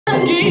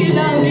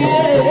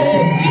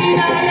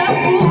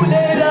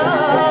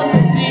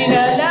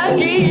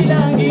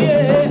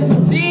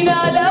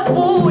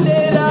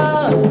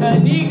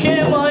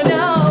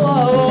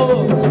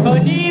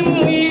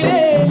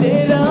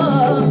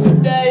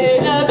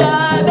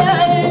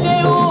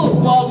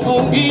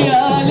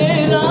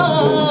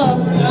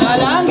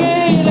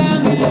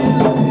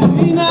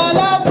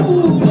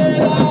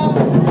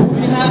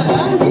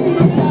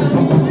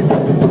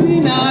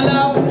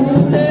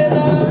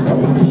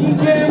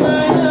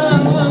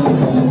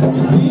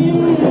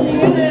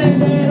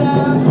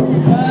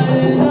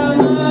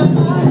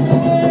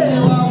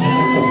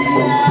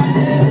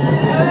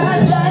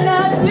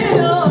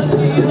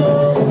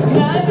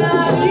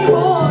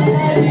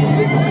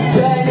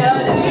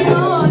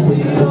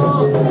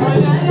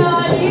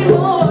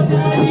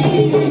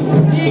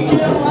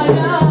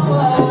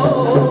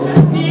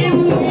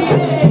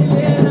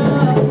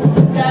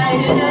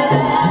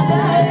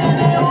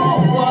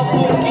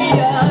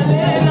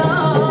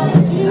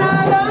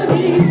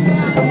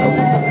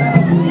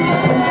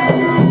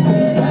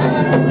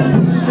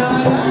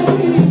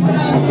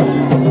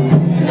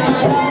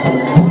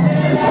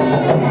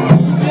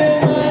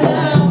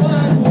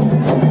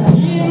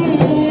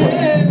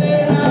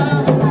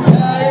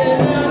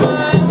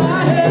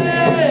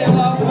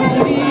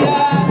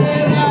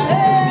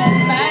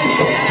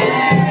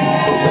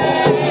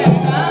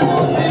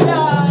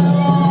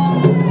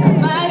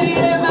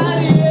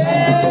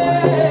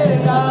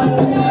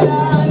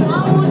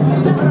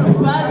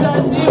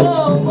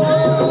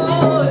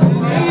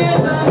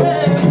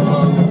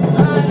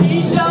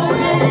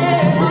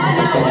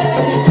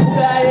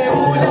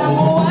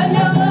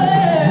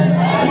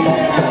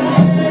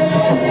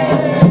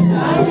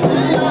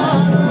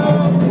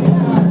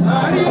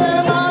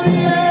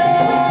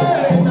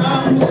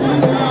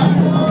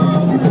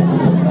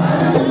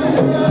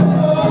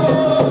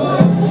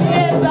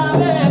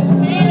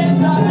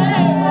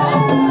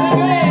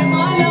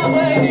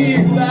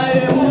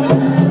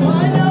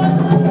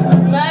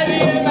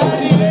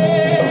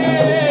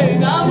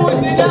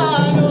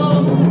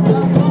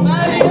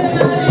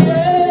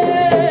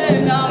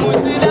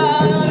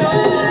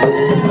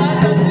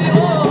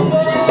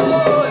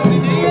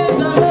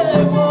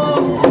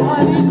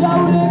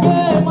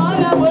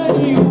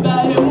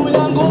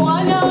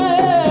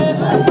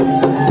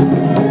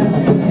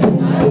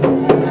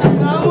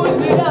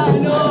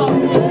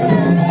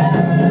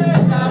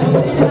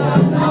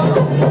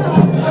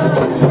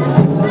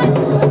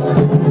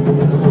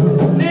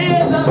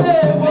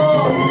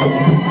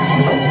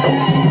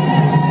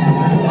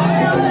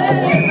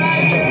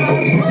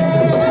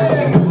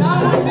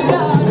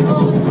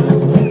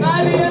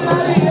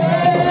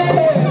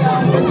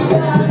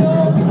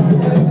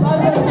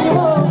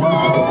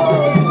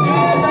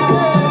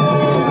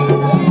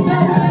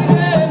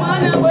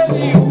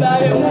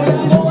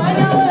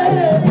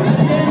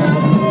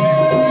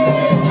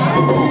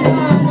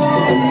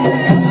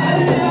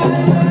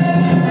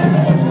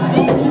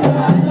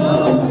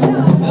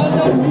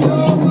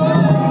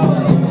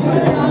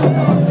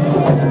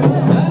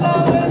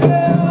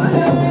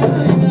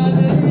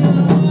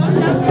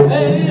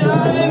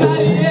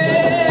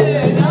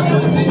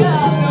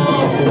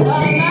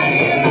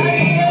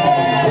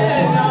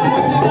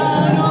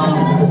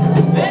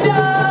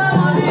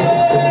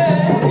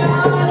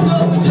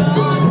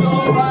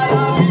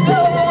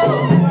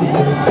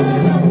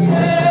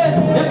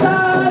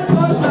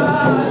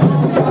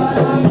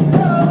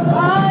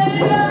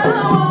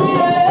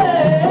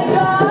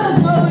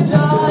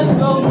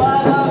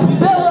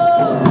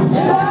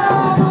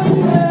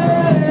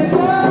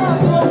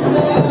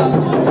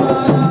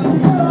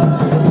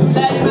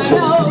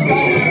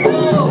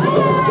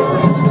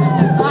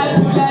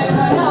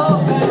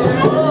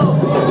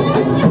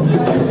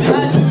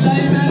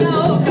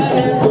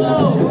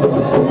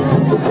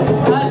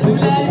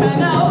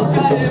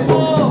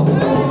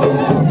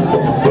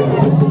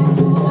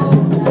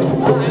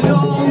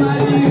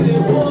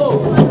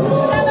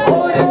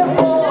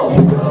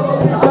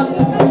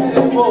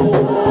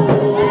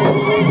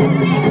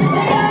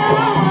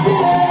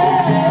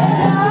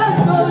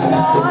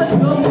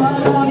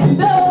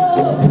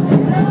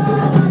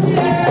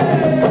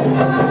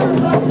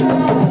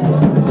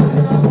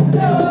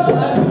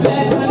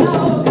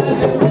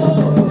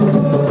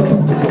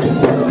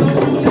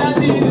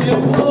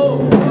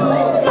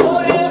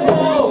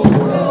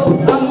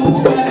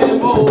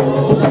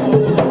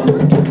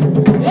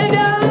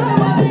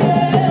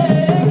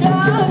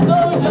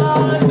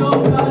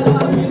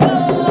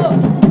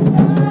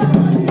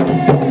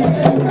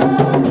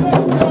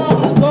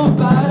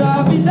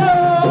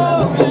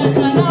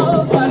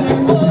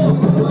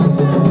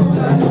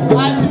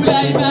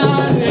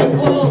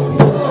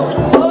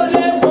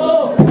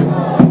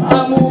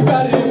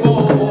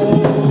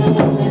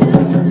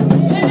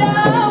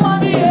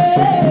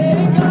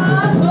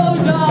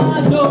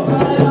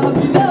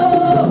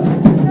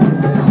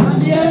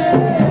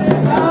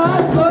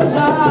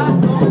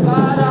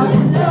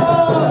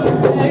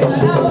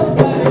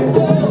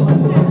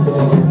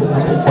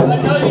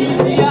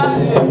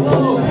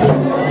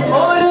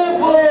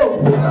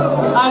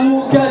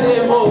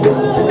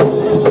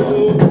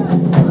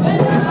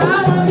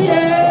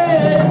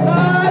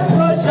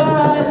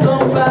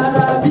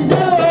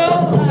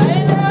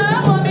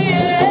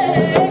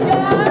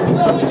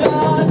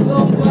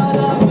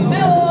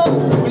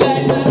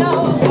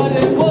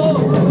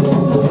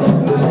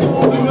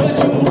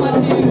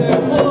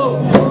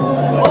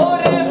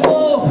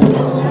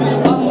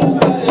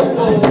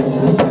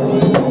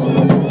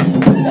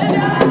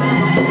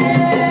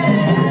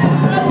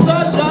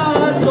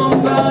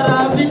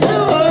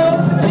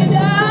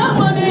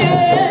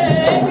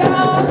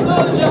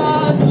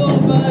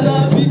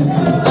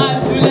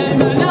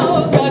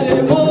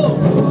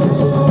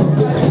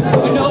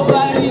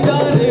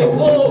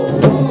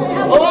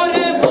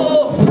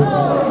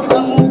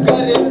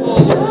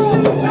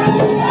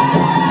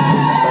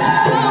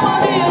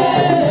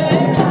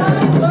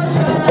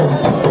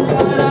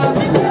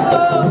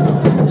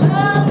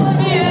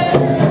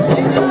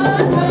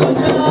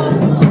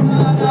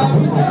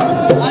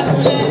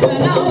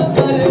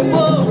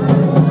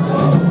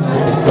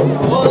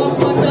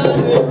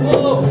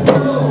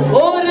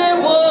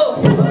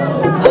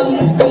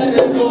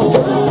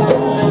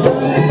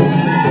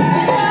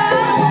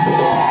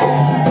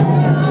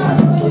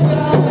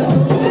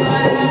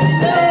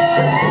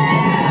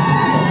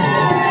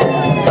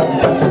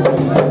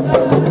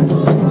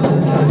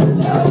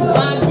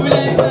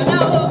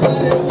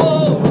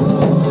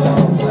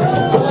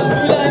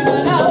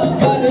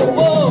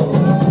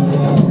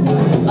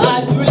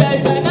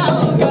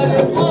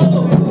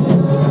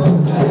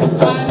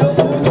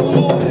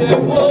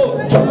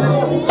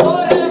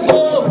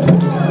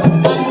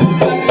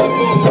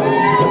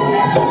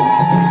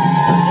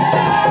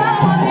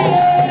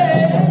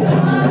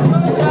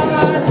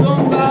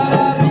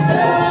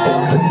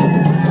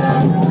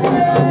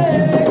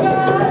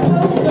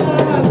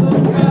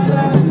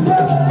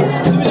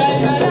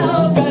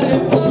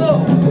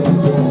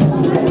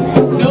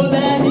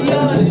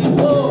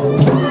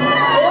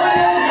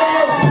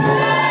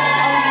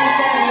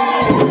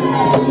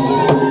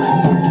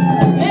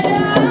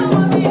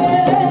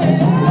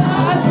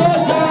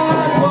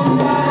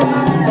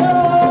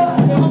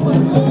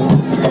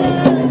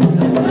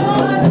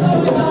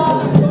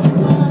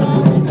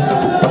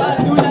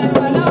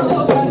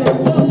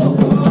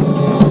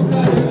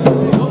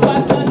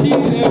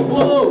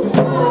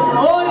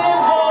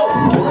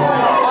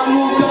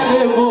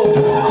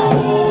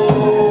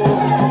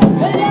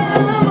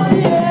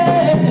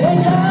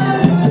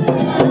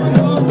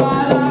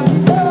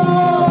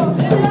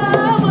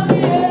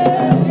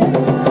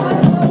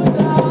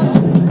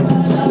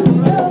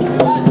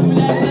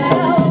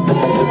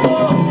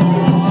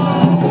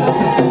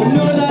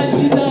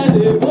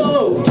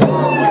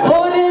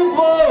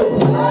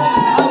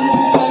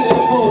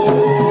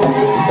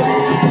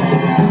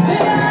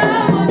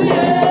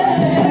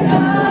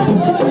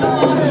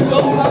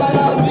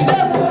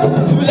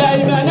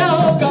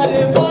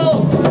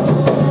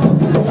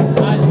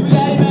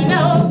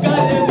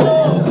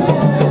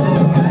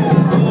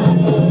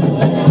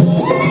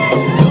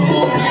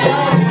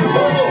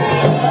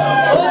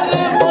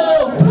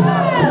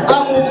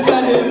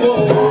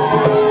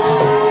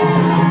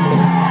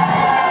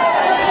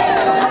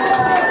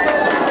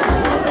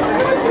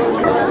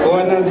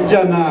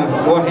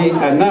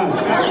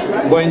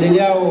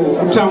waendeleao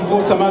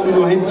utambo tamaduni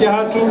wa hentia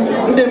hatu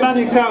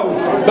ndemani kao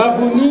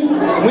bavuni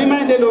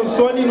mwimaendele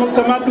usoni no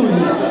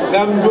tamaduni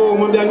gamjo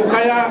mwambia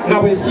nukaya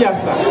ngawe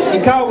siasa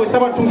ikao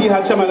wesaba tungi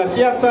chama la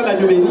siasa la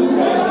Jeunes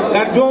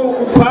gajo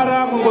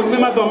upara mwongoni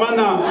mema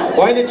dhamana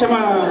wa ile chama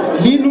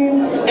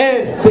linu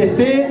SDC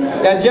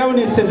ya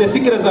Jeunes seze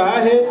fikira za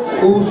hahe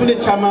uhusule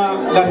chama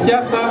la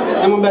siasa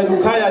na mwambia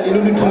nukaya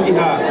linulu tungi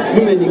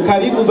Jeunes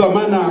karibu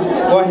dhamana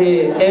wa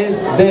he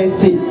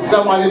SDC.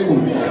 Assalamu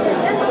alaikum.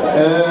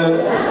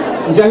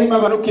 Njahima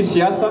bano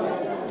kisiasa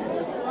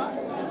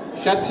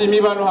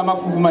shatsimi bano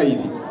hamafuvuma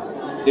hili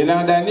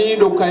enadani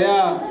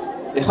dokaya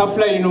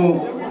hafla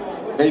ino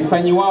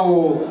gaifanyi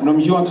wao no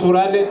mji wa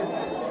Ntsorale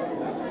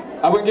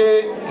abenge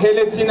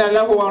hele zina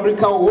lahu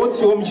wanrika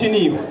wote wa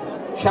mjini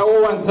shawo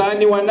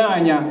wanzani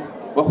wananya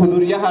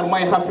wahudhuria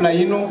harmai hafla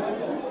ino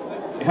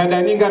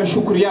hadani ngar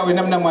shukuri yawe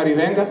namna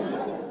mwarirenga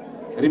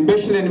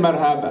rimbeshile ni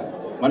marhaba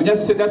marnya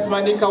sedat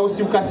manika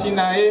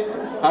usiukasinae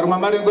haruma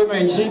marengo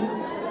menji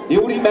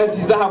yuri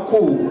baziza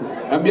haku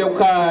nabia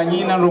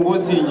ukanyina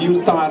rongozi nji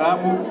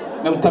ustaarabu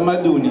na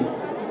utamaduni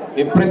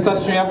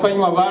prestation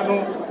yafanywa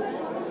banu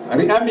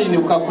riamini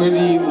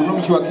ukakweli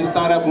unomji wa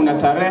kistaarabu na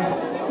tarehe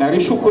na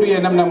rishukurie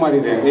namna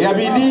mwarire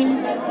yabidi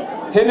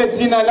hele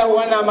zina la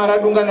wana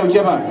maradunga na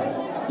ujabani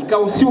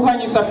ikausi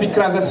uhanyisa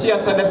fikra za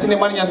siasa da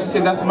sinemani ya sisi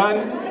dathman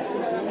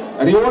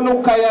riono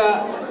kaya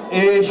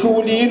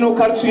shughuli ino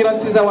kartuira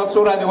nsiza wa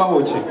Ntsorale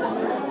wawoche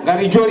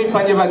ngarijori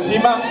fanye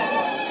bazima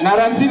na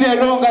ranzile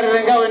longa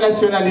rirengawe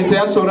nationalite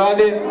ya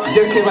Ntsorale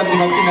jerke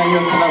bazima sina nyo.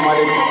 Assalamu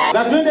alaikum.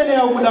 Na tuendele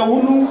ya umuda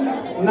hunu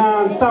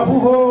na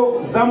nsabuho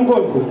za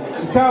mgoto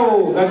ikao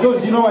gajo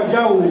zino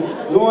wajau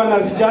no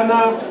wanazijana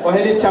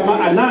wahele chama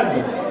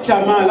anadi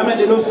chama la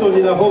maendeloso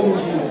ni la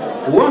homji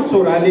wa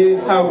Ntsorale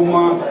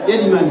haruma ya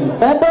Dimani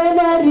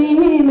babena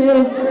rihime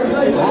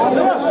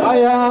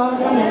aya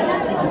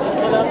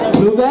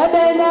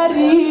tubabena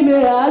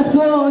rihime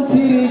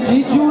asontiri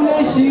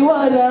jijule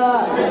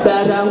shiwara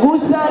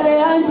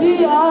barangusare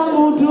anji ya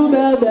mutu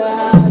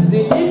baba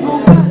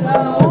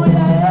zidifukara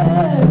oya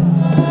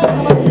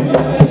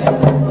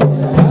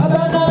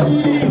babena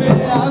rihime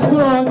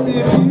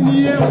asontiri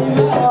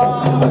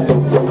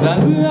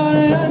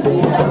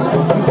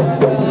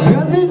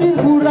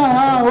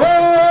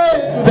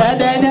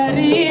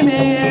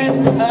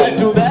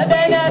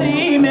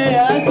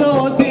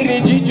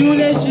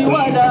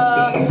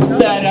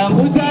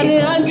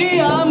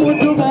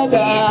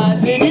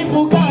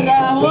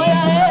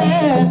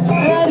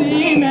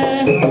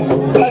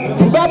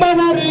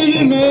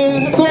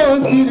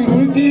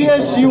niye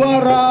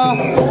shiwara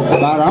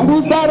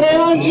barambusare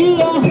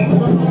anjia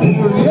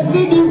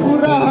yeti di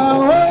furaha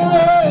we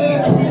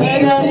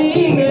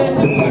benarime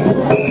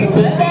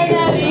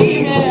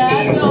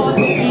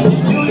asoti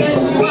bijule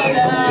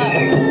shiwara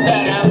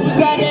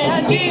barambusare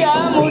anjia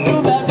mutu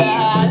baba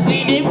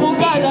zidi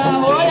fukara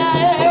hoya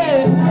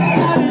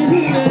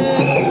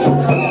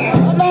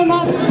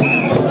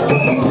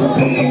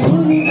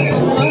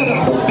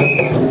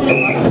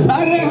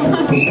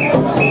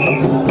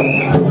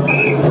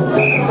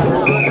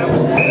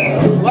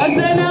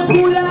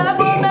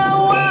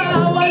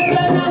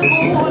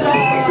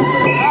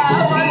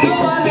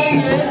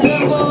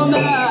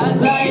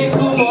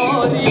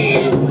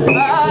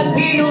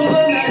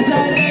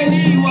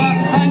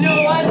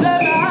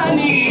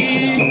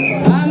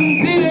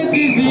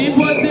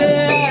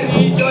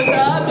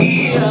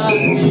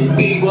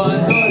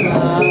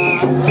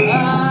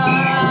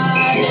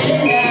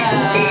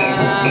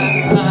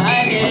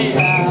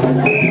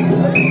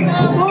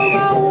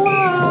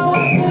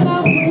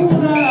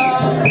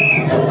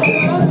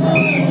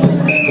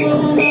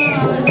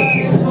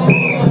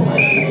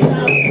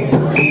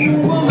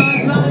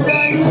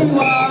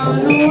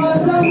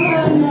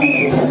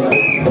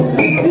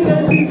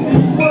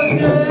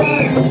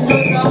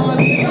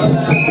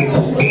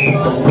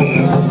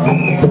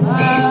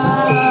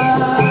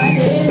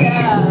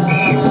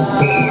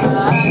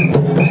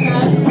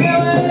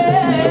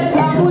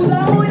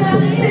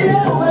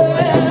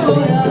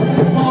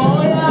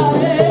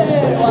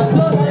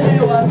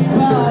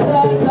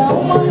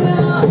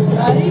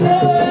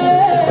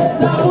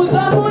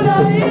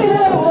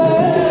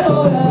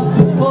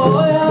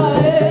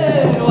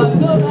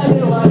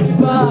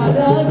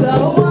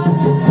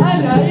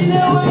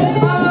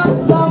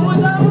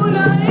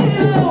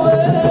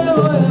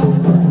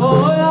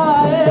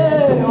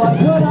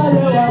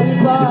Ntsorale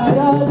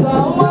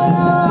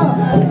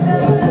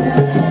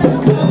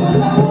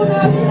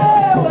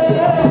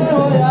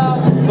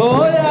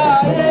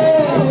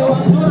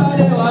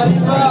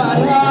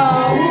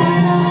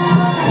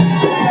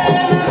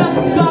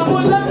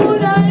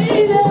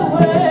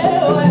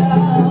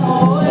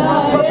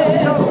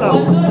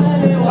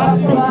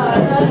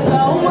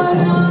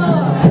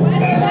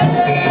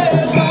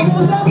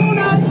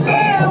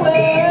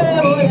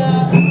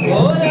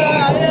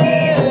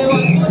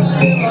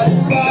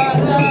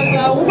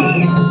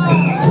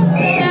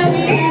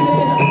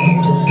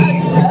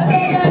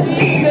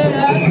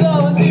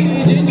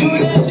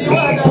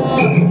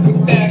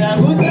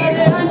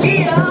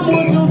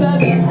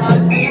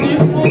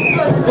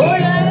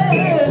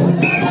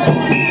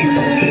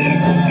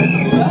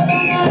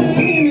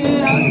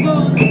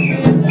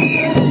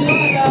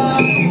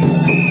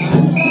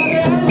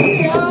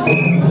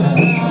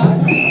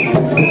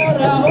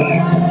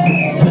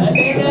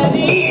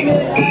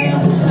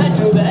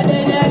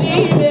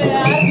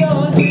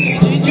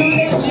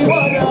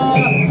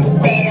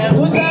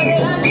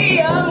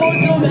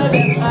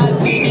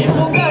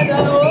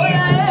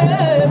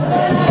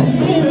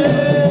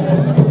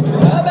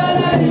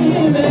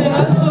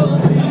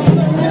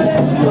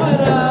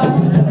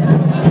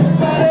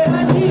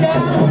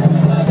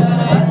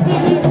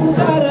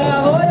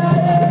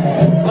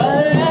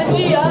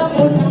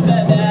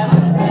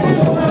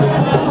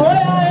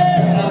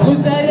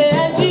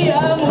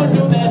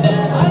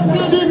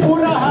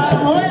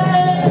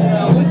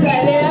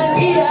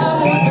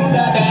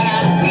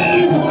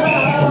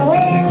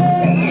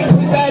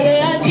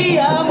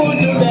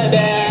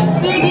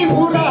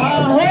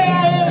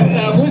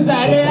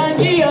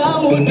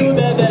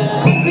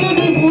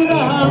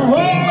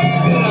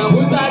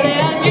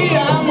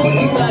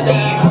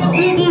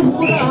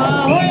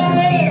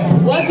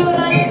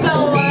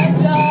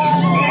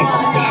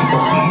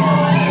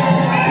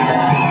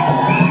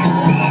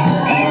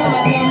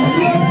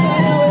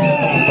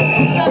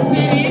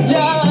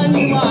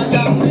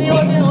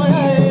Dawa,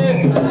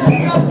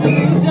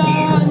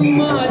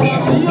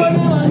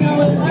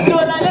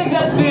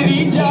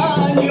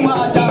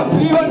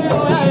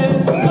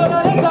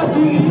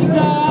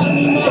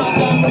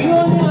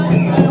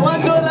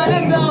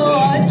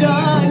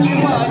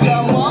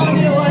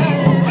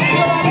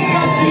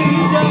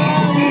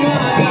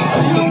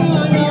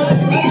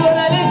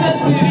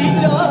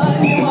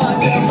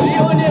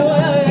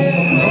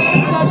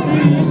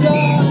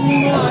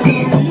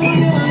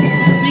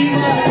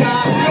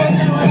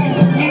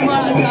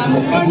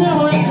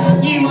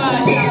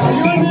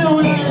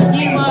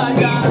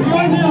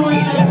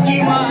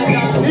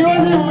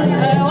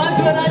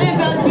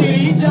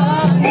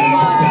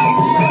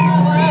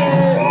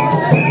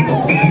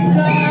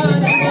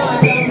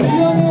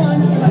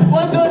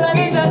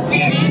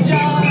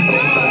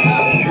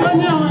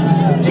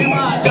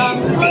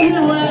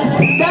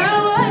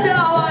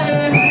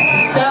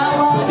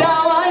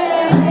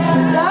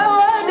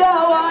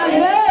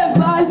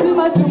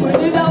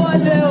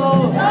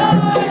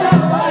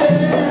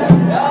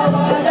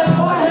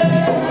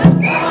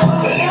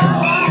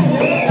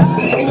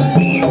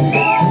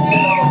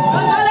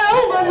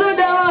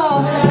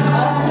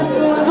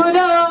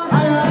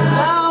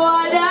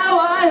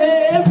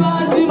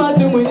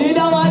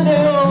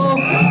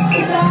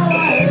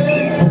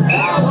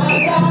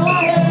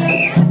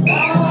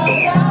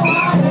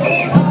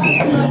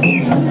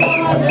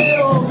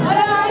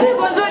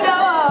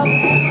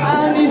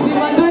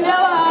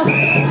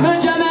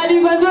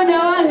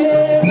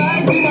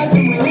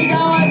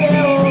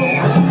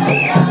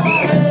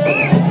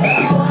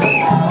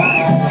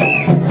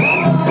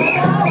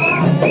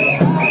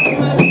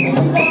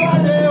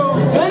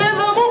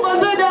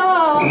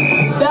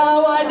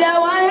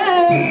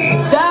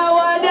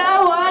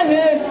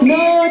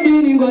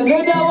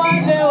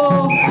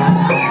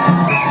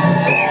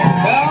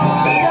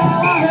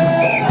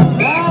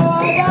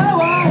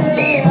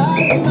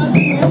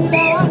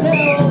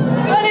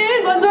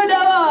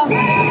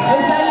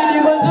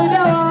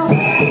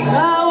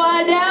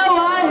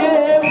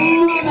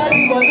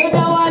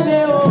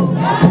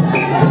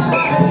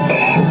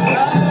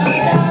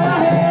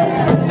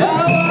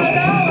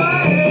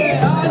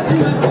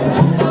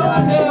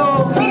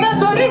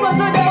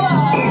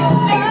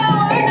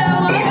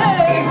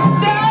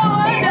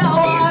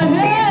 dawa,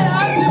 hey,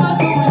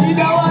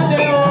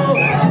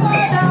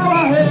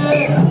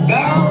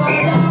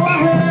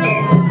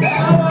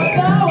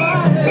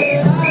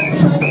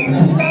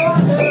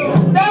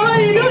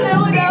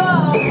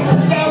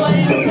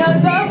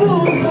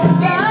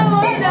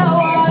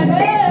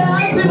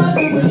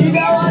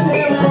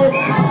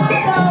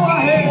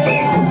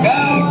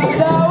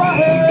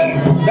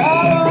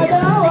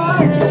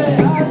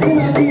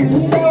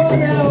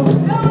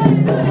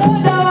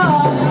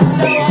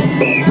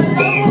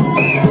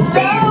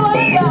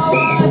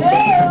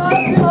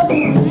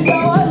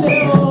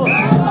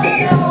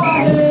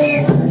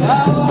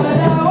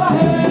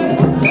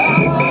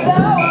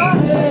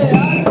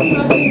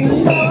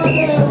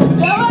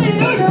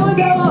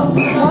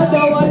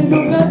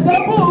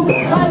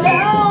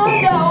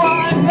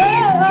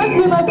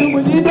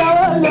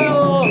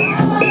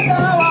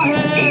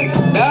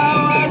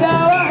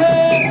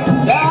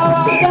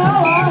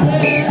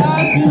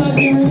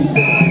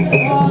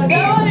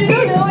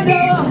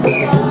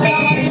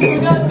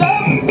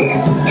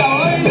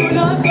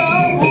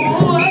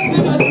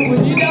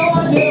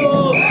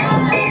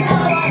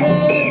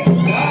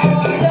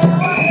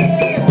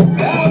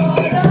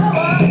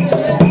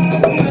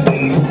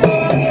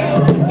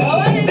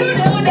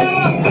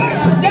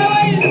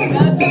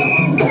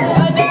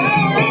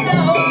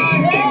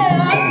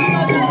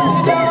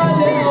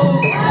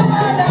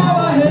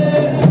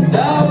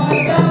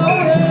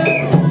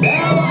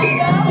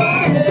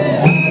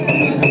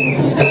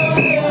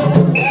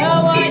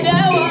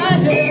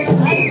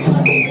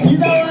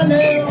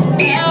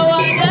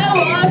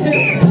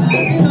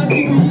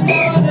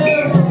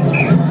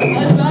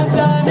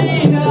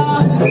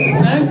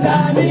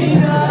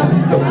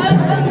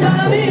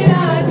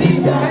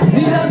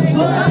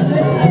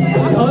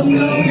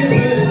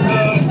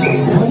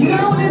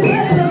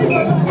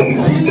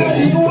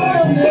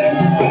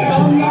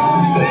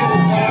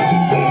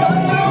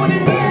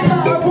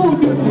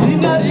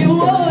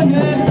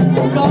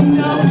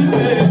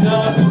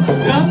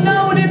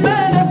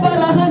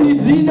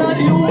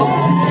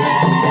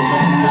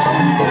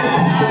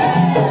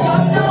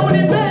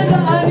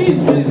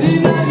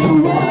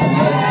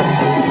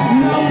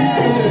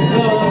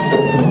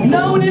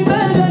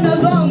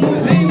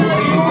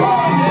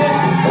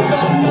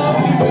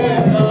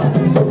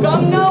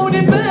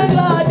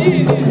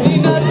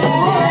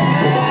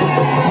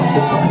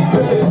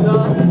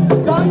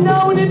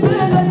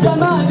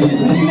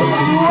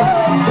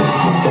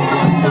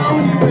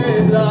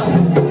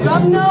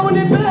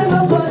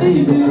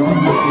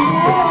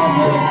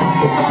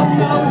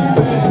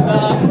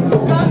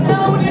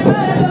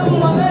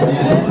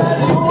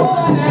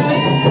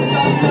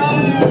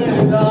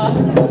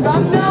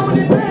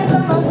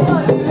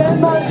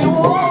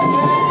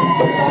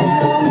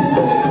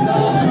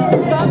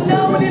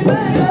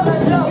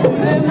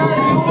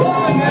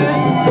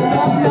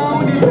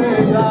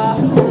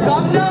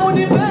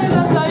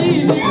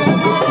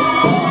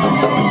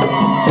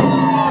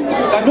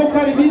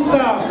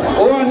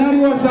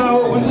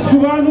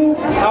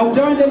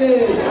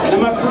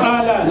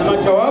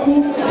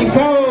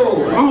 ikao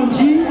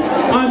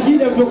anji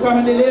de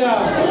vyokahandelea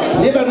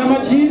neba na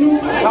majinu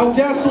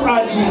haujasu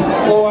ali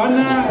o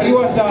ana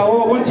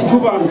riwazao wanti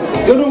juban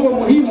yonongo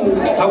muhimu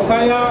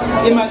haukaya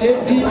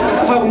emalezi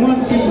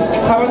harumanti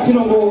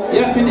hawatinongo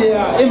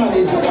yatendea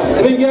emalezi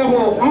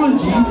ebengeabo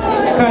anji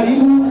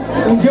karibu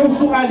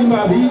ujeusu ali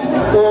mabi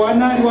o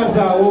ana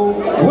riwazao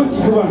wanti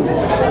juban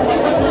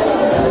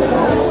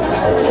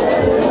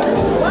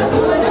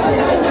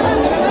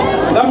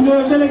Damjo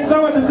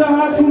shelekisawa tata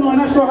hatu na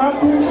wanasho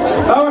hatu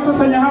hawa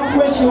sasa nyahaku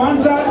weshi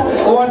wanza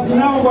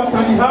owazinao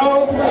watambi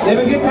hao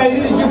nebege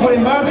kairili jivure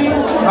mbabi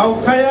au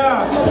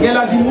kaya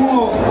gela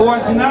dimuo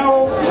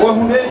owazinao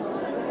wahunde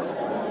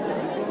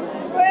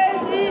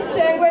Kwezi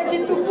chengwe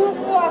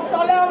jitukufu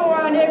assalamu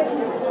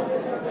alaikum.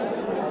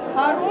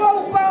 Harua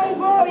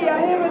upango ya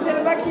hero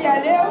zelbaki ya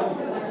leo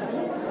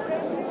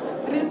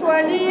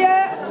ritualia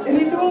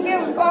ridunge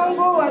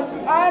mpango wa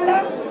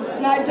suala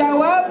na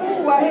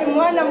jawabu wa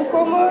mwana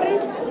mkomori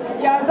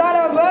ya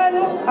zara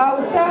vanu au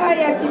taha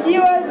ya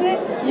tidiwaze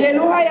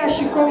yeluha ya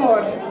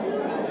shikomori.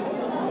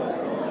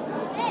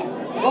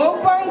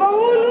 Upango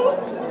hunu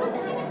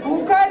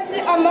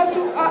ukati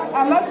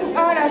amasu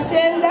ara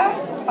shenda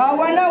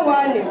awana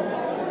wane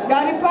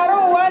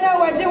gariparo wana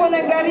waje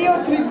wana gario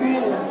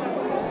tribune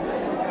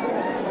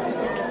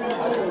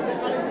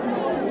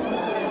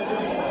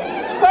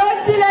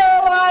koti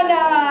leo wana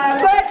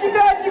koti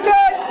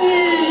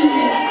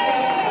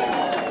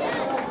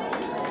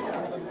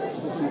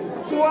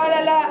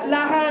suala la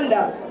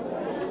handa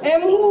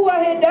emhu wa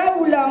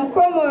hedaula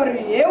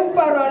mkomori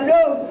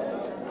euparondo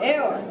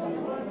ewa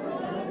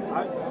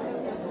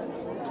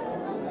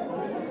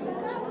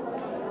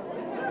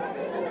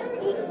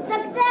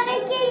Daktari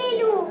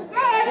Kililu.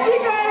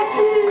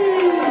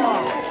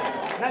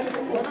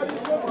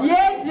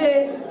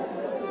 Yeje.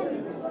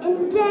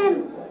 Njem.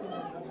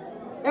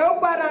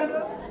 Euparando.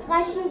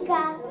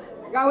 Rashika.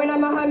 Gawena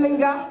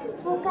mahamenga.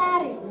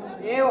 Fukari.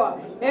 Ewa.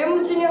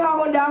 Mchini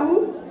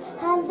hahondahu.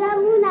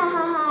 Hamzamu na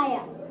hahaya.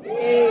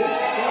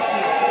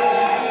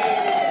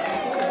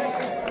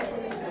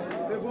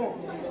 C'est bon.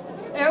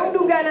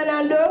 Eudungana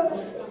nando.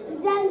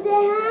 Zanze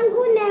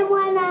hangu ne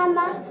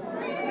mwanama.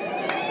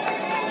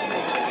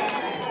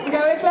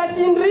 Gawe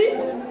klasindri?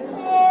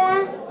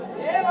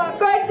 Ewa,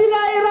 koti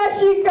la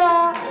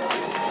irashika.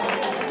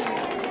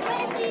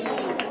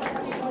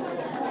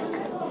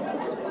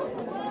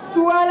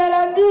 Suala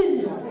la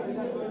bili.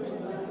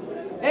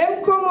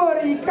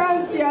 Mkomori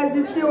kansi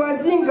azisi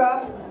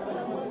wazinga.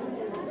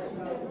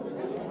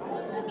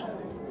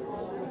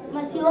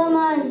 Masiwa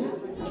mani.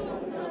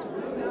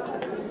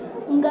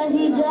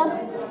 Ngazija,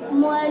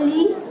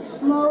 mwali,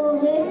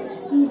 maore,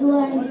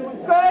 nzwani.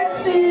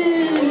 Koti.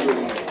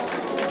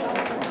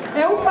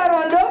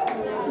 Euparondo?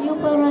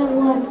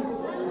 Yupararwani.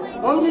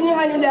 Omjini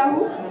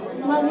hanidahu?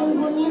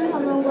 Mavinguni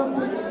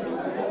havangwaku.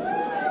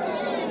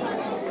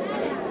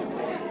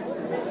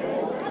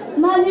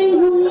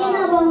 Mavinguni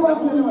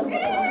havangwaku.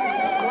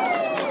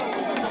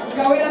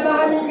 Gawena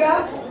mahaminga?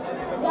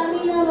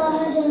 Gamina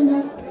mahajanda.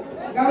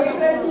 Gawe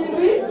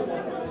klasindri?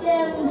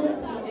 Temdu.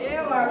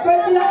 Ewa,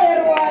 koti la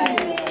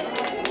erwani.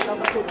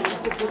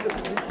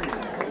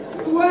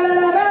 Suala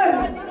la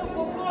rani?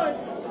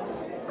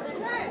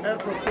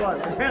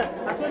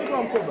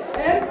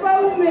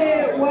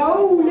 Mfaume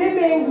wao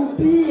ulemengu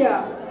pia.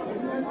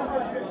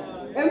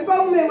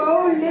 Mfaume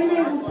wao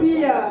ulemengu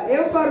pia.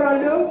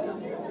 Euparondo?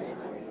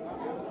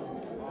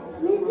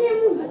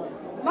 Mizimu.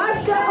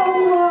 Masha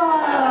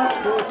Allah.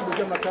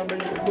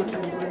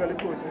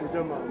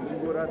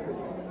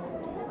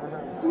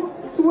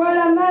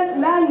 Suala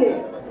lane.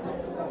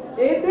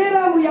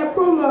 Edera ya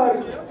Komor.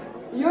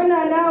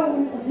 Yona na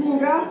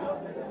zinga.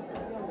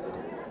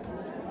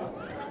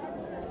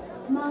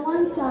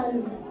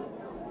 Mawantani.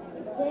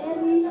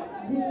 Feri,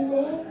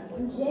 bile,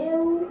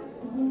 njeu,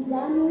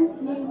 zinzanu,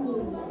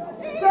 nengini.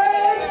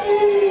 Koti!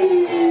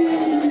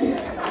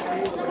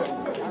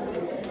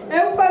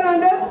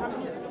 Euparondo?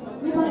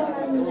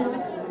 Niparananya.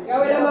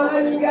 Gawena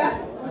mahamiga?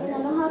 Na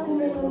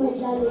mahakumenu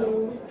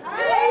mejaleo.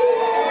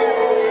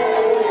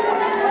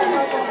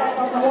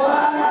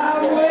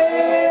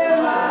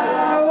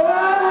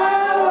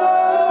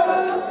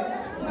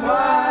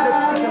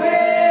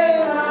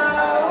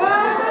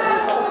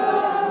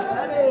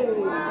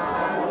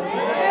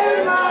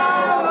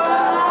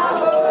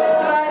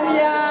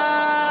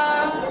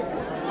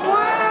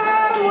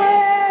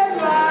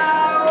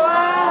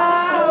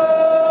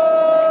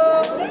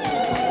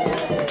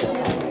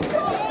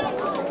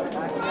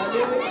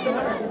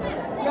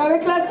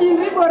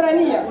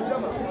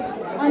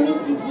 Ami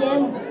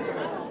sixième.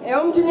 E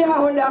omjini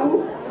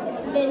hahondahu?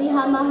 Deni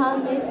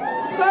hamahame.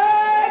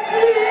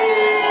 Koti!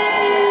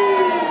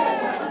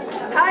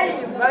 Hai,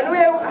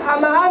 banue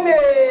hamahame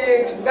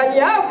gani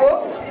yako?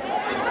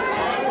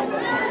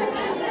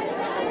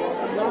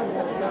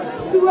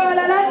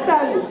 Suala la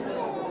tani.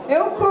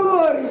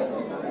 Eukomori.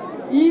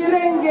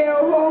 Irenge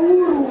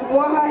ohuru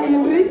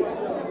mwahahindri.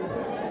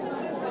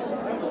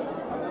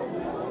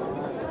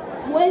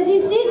 Mwezi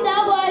sita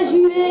wa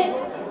juillet.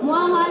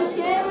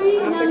 Mwahashewi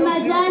na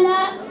majala,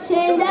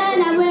 shenda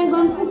na mwengo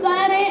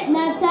mfukare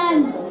na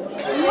tani.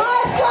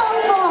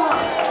 Mashallah.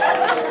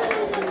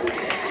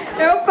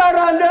 Eu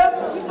parando.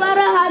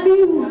 Ipara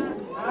habibu.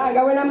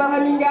 Gawe na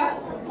mahaminga.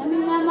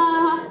 Naminga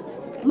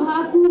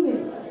mahakume.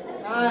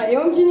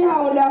 Eu mjini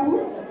haondahu.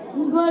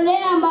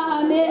 Ngolea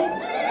mbahame.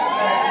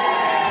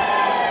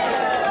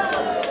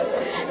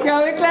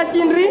 Gawe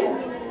klasindri.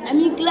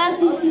 Nami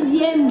klasi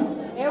 6e.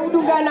 Eu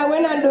dugana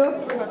wenando.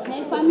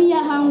 Na familia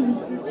hangu.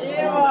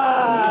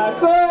 Ewa,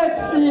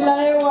 koti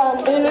la ewa,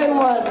 ele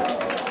mwana.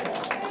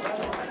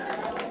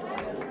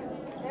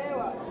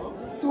 Ewa.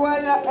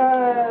 Swala,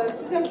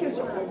 6e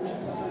question.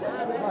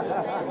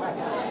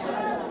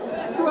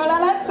 Swala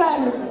la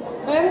tano.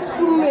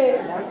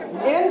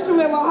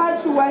 Mtume wa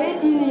hatu wa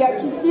dini ya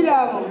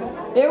Kiislamu.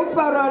 Eu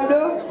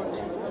parando.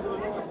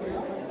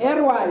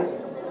 Erwan.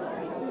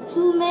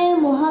 Mtume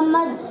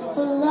Muhammad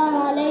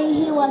sallallahu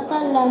alayhi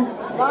wasallam.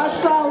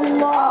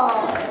 Mashallah.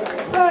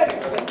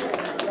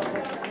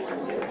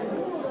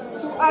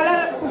 Suala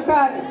la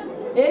fukari.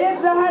 Ele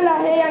zahala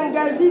heya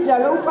ngazi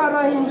jalo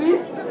upara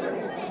hindri.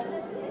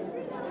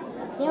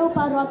 Eu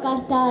parwa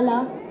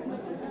kartala.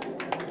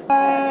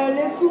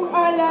 Le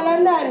suala la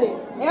nane.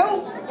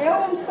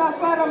 Eu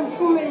msafara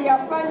mtume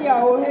yafanya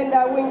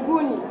ohenda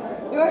wenguni.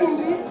 Yo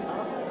hindri.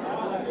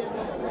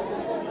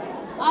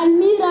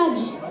 Al-Miraj.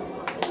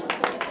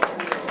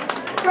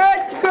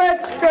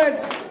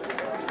 Kut.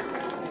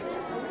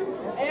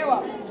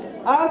 Ewa.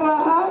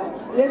 Abaha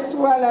le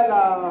suala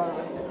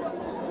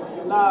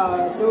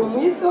la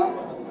domiso.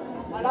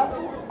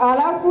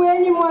 Alafu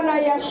eni mwana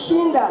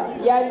yashinda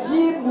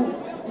yajibu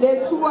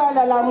le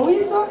suala la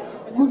mwiso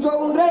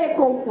gujoundre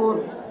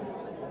konkuru.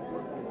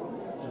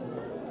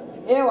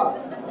 Ewa.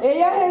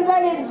 Eya heza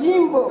le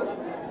jimbo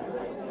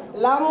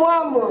la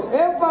mwambo.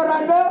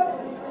 Parando.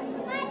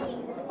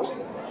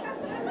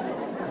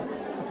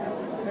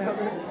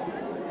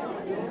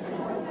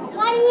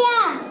 Kanya.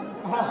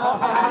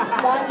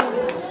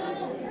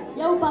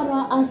 Eu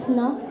parwa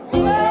asna.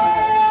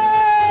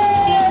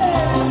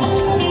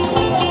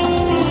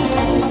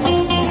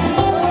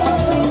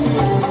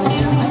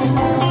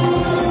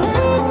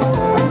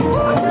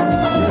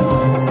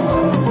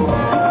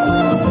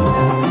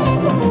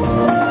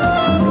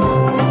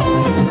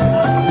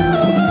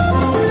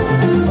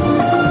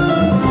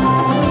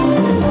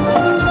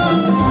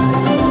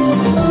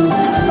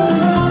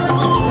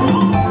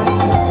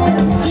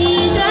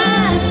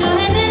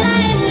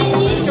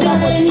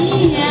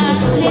 Niña,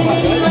 le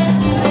digo a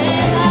su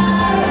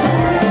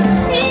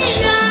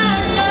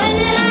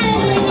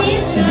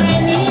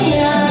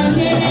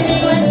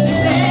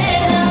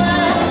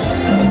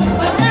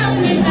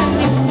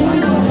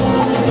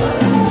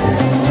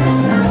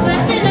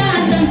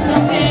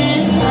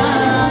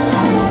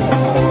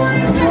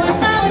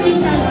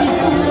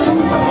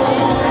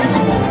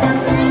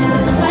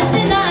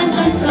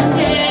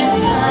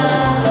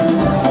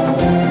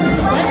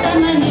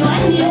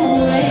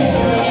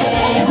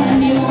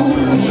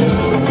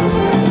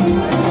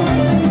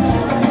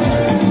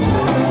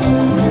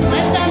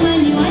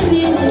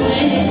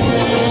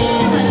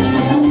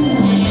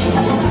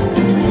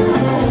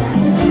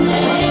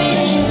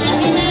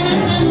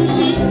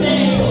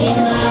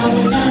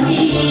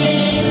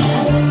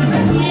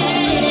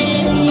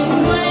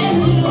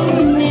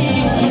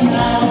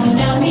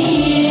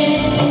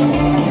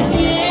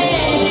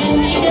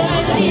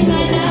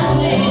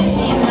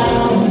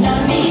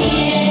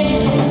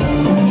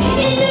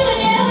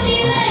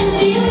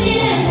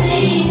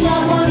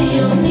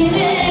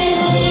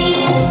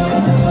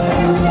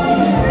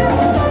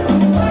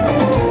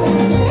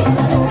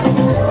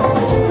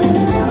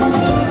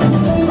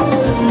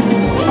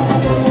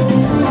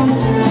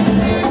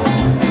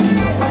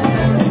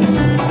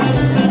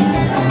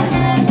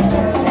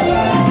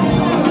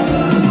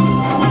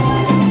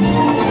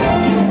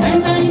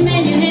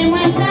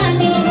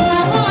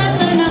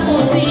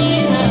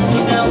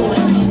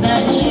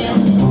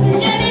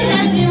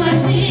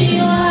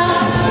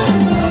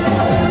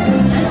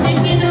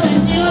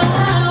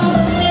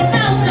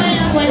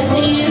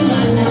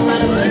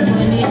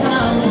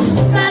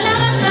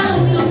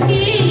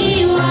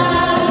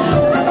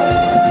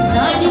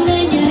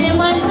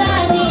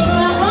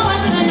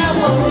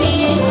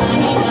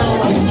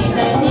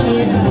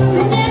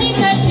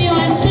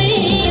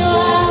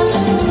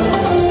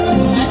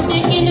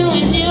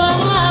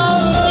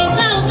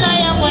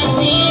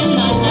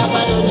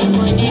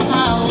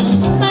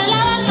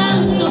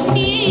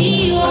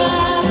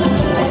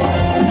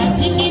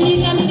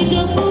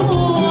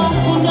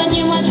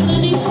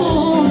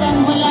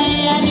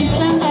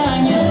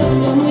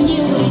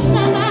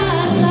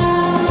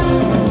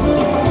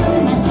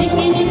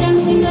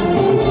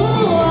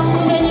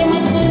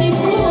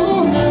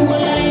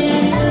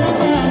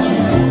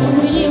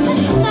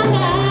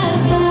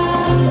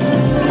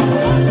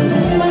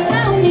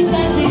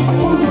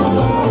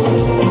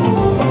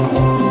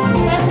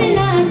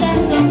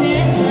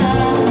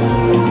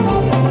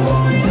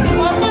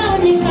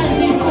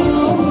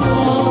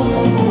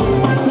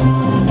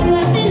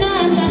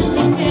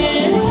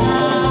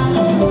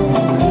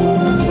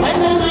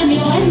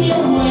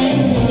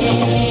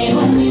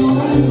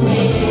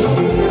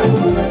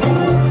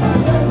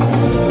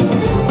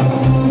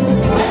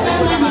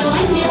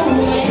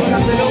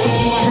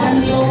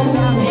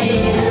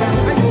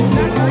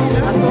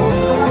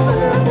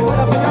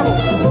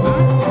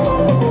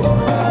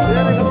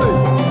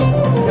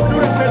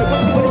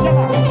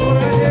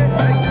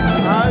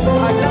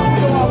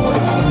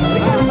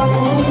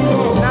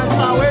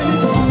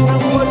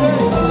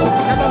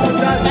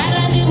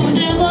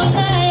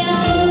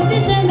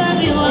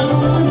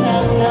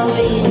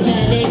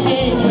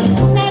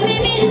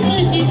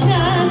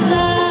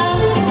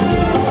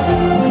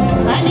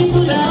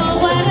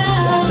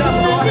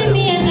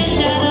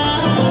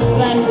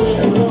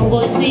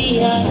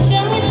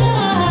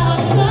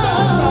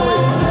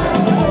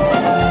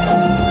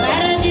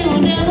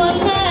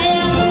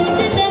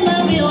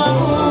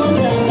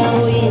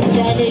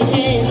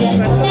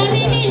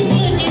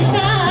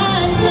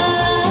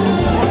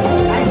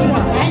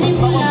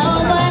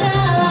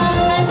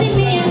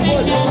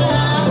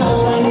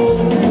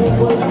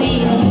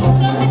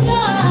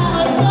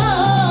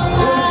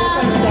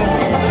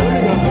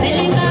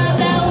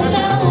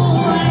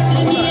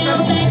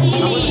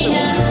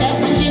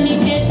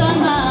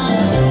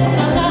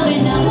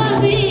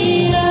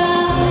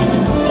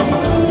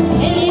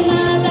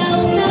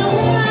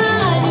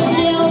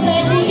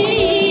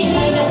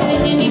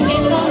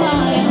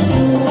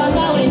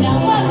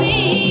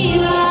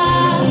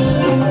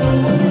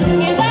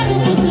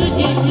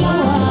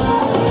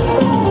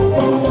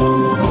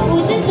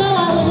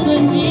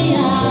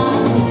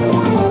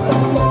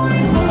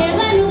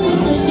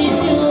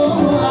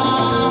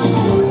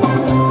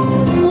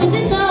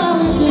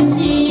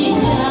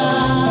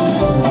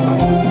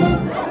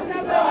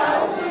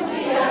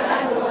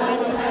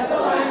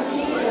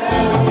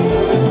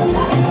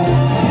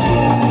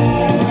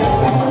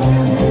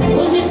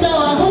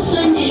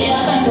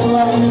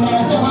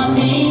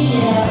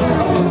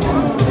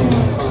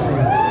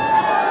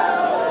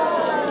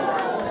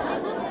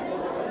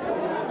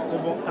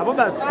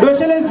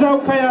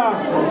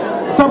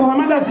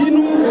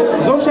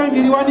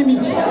wani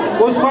miji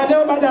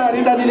oswaleo baada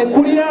rinda nile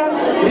kuria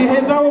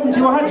rihezao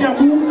mji wa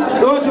hajangu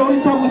dojo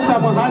utabusa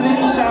mahali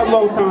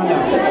inshallah taala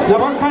na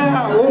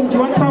wakaya o mji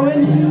wa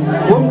Tsaweni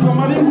o mji wa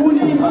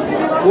Mabinguni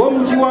o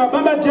mji wa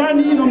Baba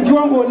Jani no mji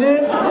wa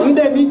Ngole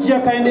inde miji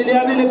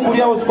yakaendelea nile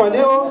kuria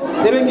oswaleo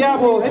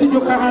ebengabo heni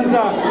joka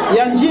hanza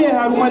yanjie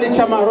harumale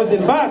chama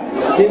Rosenberg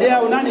ndio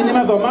unani ni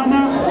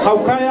madhamana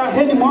haukaya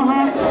heni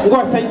mwaha ngo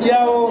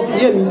wasaidiao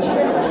ye miji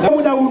na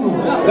muda huu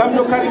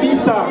gamjo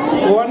karibisa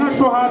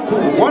wanasho hatu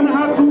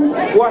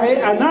wahe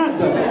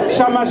anada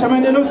shama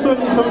ndelo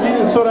soli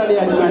shomjini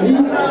Ntsorale-Dimani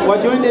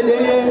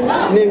wajoendelee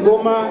ni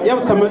ngoma ya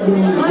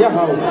utamaduni ya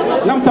hao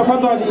na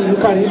mtafadhali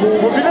mkaribu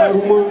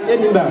rumo ya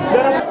mimba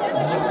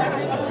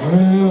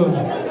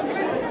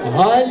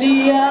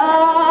Aliya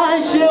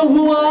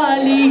shehu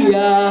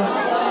aliya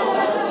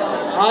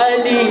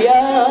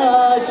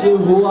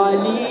shehu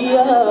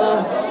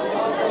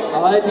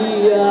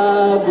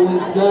aliya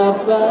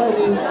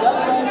busafari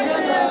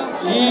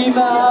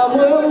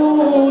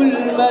imamul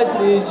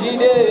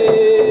masjid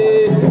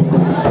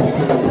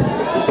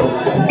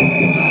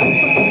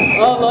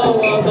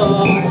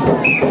Allah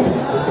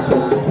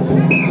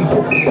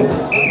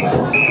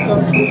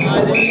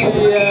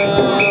aliya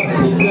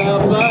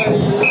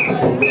busafari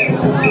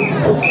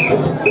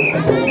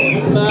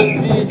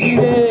masjid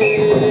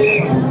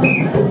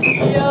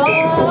ya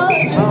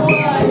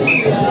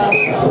shawaliya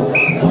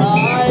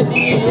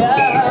aliya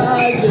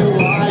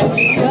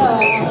shawaliya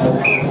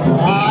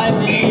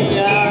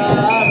aliya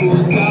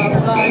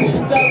busafari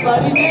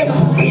safari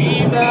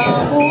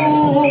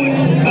imamul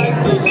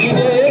masjid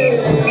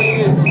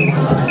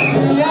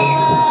ya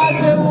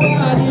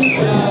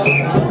shawaliya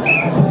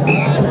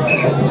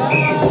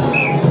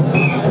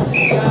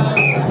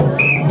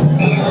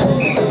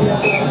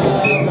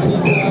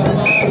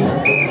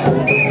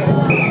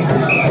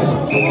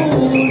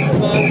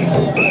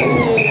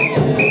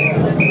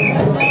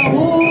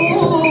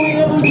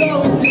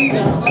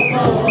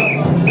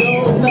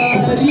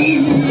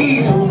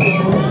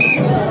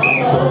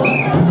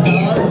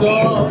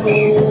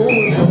Oh